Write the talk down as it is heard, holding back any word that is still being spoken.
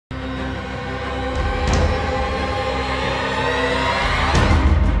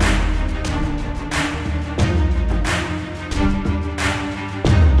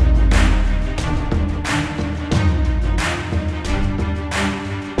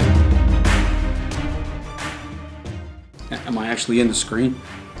actually in the screen?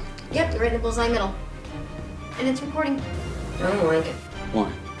 Yep, you're right in the bullseye middle. And it's recording. I don't like it.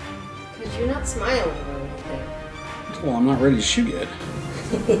 Why? Because you're not smiling or anything. Well, I'm not ready to shoot yet.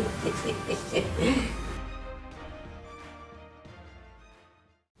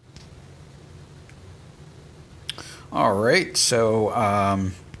 Alright, so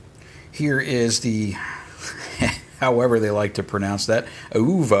here is the, however they like to pronounce that,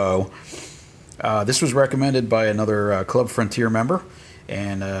 Auovo. This was recommended by another Club Frontier member,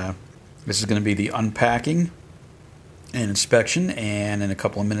 and this is going to be the unpacking and inspection, and in a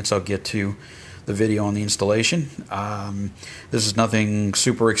couple of minutes I'll get to the video on the installation. This is nothing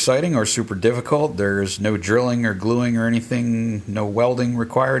super exciting or super difficult. There's no drilling or gluing or anything, no welding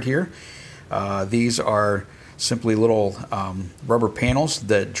required here. These are simply little rubber panels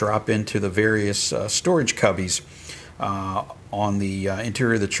that drop into the various storage cubbies on the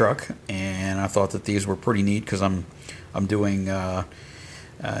interior of the truck, and I thought that these were pretty neat because I'm doing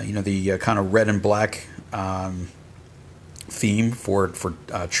you know, the kind of red and black theme for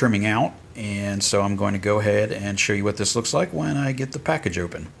trimming out, and so I'm going to go ahead and show you what this looks like when I get the package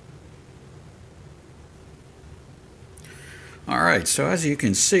open. Alright, so as you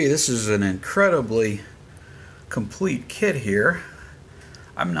can see, this is an incredibly complete kit here.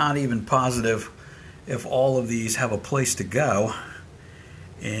 I'm not even positive if all of these have a place to go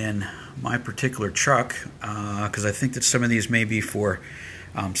in my particular truck, because I think that some of these may be for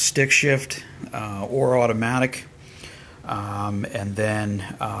stick shift or automatic, and then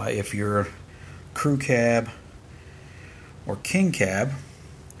if you're crew cab or king cab.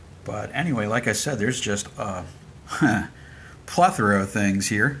 But anyway, like I said, there's just a plethora of things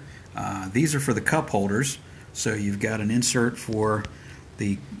here. These are for the cup holders. So you've got an insert for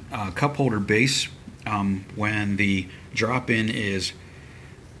the cup holder base when the drop-in is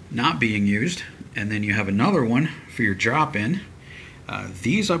not being used, and then you have another one for your drop-in.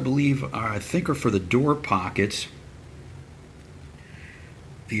 These, I believe, I think are for the door pockets.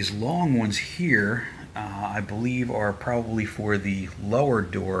 These long ones here, I believe, are probably for the lower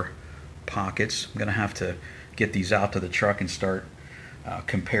door pockets. I'm going to have to get these out to the truck and start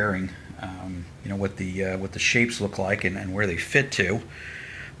comparing. You know, what the shapes look like and where they fit to,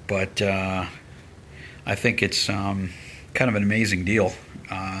 but I think it's kind of an amazing deal.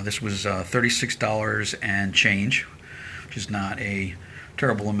 This was $36 and change, which is not a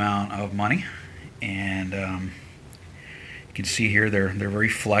terrible amount of money, and you can see here they're very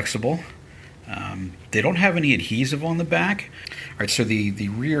flexible. They don't have any adhesive on the back. All right, so the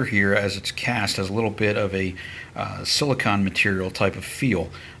rear here, as it's cast, has a little bit of a silicone material type of feel,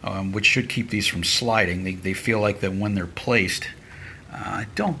 which should keep these from sliding. They feel like that when they're placed. I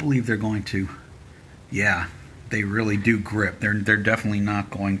don't believe they're going to. Yeah, they really do grip. They're definitely not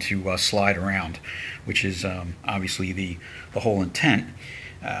going to slide around, which is obviously the whole intent.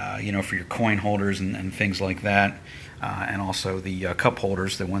 You know, for your coin holders and things like that. And also the cup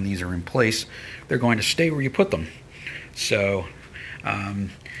holders, that when these are in place, they're going to stay where you put them. So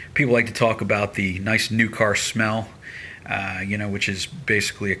people like to talk about the nice new car smell, you know, which is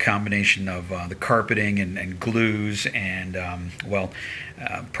basically a combination of the carpeting and glues and, well,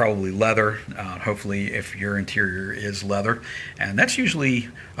 probably leather, hopefully if your interior is leather. And that's usually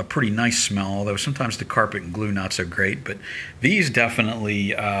a pretty nice smell, although sometimes the carpet and glue not so great. But these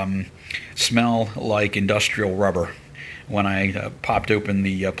definitely smell like industrial rubber. When I popped open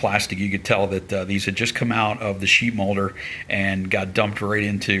the plastic, you could tell that these had just come out of the sheet molder and got dumped right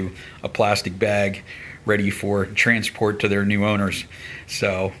into a plastic bag ready for transport to their new owners.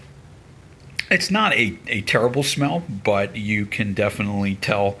 So it's not a terrible smell, but you can definitely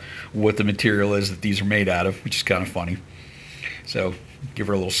tell what the material is that these are made out of, which is kind of funny. So give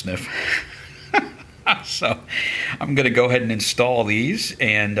her a little sniff. So I'm going to go ahead and install these,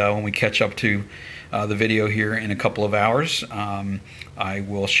 and when we catch up to the video here in a couple of hours, I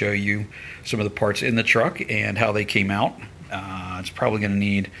will show you some of the parts in the truck and how they came out. It's probably going to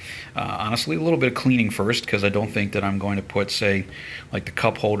need, honestly, a little bit of cleaning first, because I don't think that I'm going to put, say, like the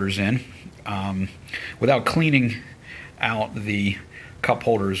cup holders in without cleaning out the cup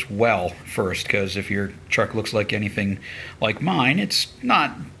holders well first, because if your truck looks like anything like mine, it's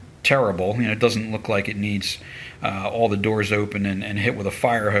not terrible. You know, it doesn't look like it needs all the doors open and hit with a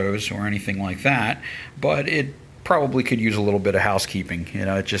fire hose or anything like that, but it probably could use a little bit of housekeeping. You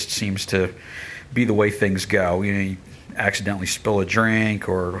know, it just seems to be the way things go. You know, you accidentally spill a drink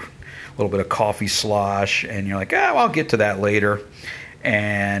or a little bit of coffee slosh, and you're like, well, I'll get to that later.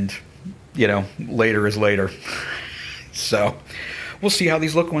 And, you know, later is later. So we'll see how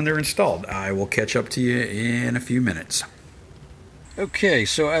these look when they're installed. I will catch up to you in a few minutes. Okay,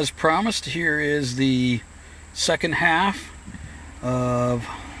 so as promised, here is the second half of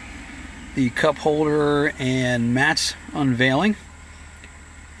the cup holder and mats unveiling.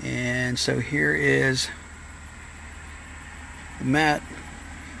 And so here is the mat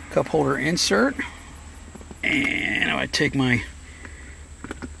cup holder insert. And if I take my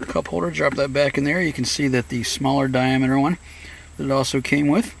cup holder, drop that back in there, you can see that the smaller diameter one that it also came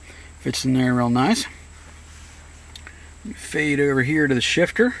with fits in there real nice. Fade over here to the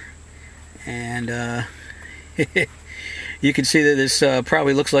shifter, and you can see that this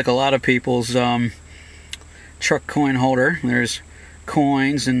probably looks like a lot of people's truck coin holder. There's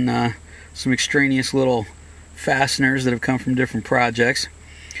coins and some extraneous little fasteners that have come from different projects,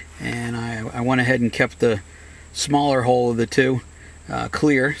 and I went ahead and kept the smaller hole of the two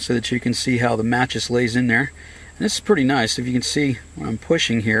clear so that you can see how the mat just lays in there. And this is pretty nice. If you can see when I'm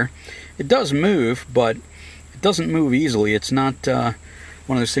pushing here, it does move, but it doesn't move easily. It's not one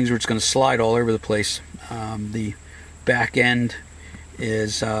of those things where it's going to slide all over the place. The back end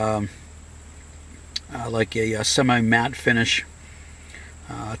is like a semi-matte finish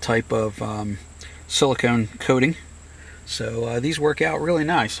type of silicone coating. So these work out really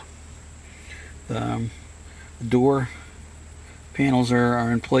nice. The door panels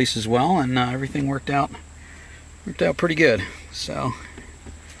are in place as well, and everything worked out pretty good. So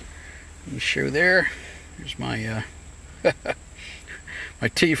let me show there. Here's my my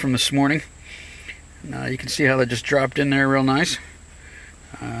tea from this morning. You can see how that just dropped in there real nice.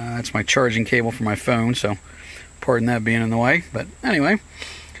 That's my charging cable for my phone, so pardon that being in the way. But anyway,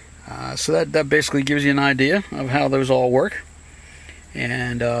 so that basically gives you an idea of how those all work.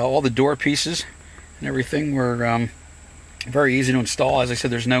 And all the door pieces and everything were very easy to install. As I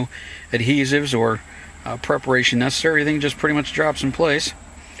said, there's no adhesives or preparation necessary. Everything just pretty much drops in place.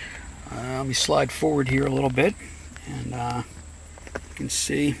 Let me slide forward here a little bit, and you can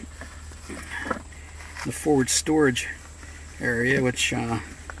see the forward storage area, which I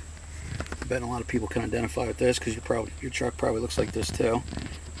bet a lot of people can identify with this, because your truck probably looks like this too.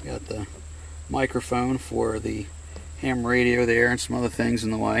 You got the microphone for the ham radio there, and some other things in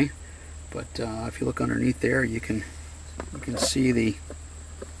the way. But if you look underneath there, you can see the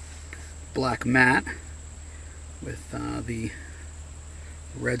black mat with the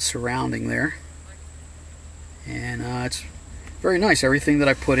red surrounding there, and it's very nice. Everything that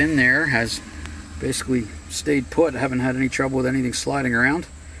I put in there has basically stayed put. I haven't had any trouble with anything sliding around.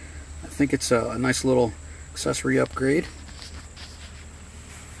 I think it's a nice little accessory upgrade.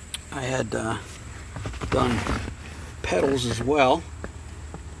 I had done pedals as well.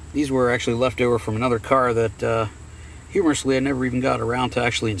 These were actually left over from another car that humorously I never even got around to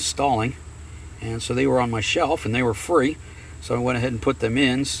actually installing, and so they were on my shelf and they were free, so I went ahead and put them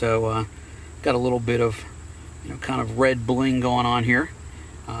in. So got a little bit of kind of red bling going on here,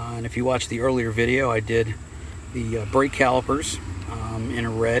 and if you watched the earlier video, I did the brake calipers in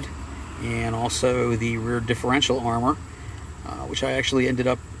a red, and also the rear differential armor, which I actually ended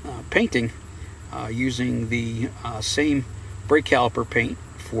up painting using the same brake caliper paint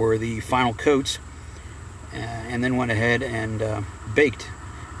for the final coats, and then went ahead and baked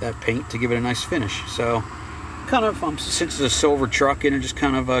that paint to give it a nice finish. So kind of since it's a silver truck, and just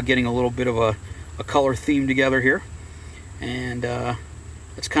kind of getting a little bit of a color theme together here, and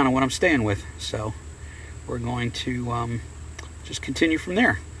that's kind of what I'm staying with. So we're going to just continue from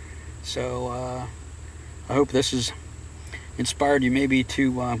there. So I hope this has inspired you maybe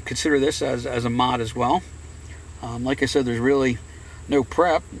to consider this as a mod as well. Like I said, there's really no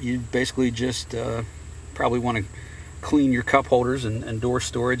prep. You basically just probably want to clean your cup holders and door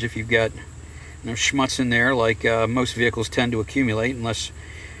storage if you've got schmutz in there, like most vehicles tend to accumulate, unless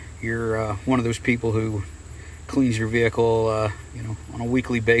you're one of those people who cleans your vehicle on a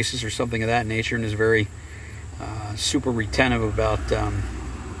weekly basis or something of that nature, and is very super retentive about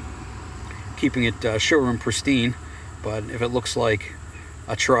keeping it showroom pristine. But if it looks like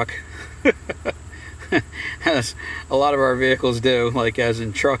a truck, as a lot of our vehicles do, like as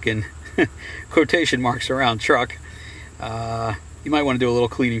in truck and quotation marks around truck, you might want to do a little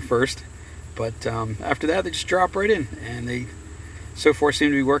cleaning first. But after that, they just drop right in, and they so far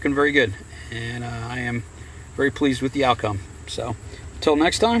seem to be working very good, and I am very pleased with the outcome. So until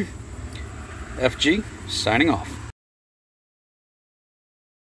next time, FG signing off.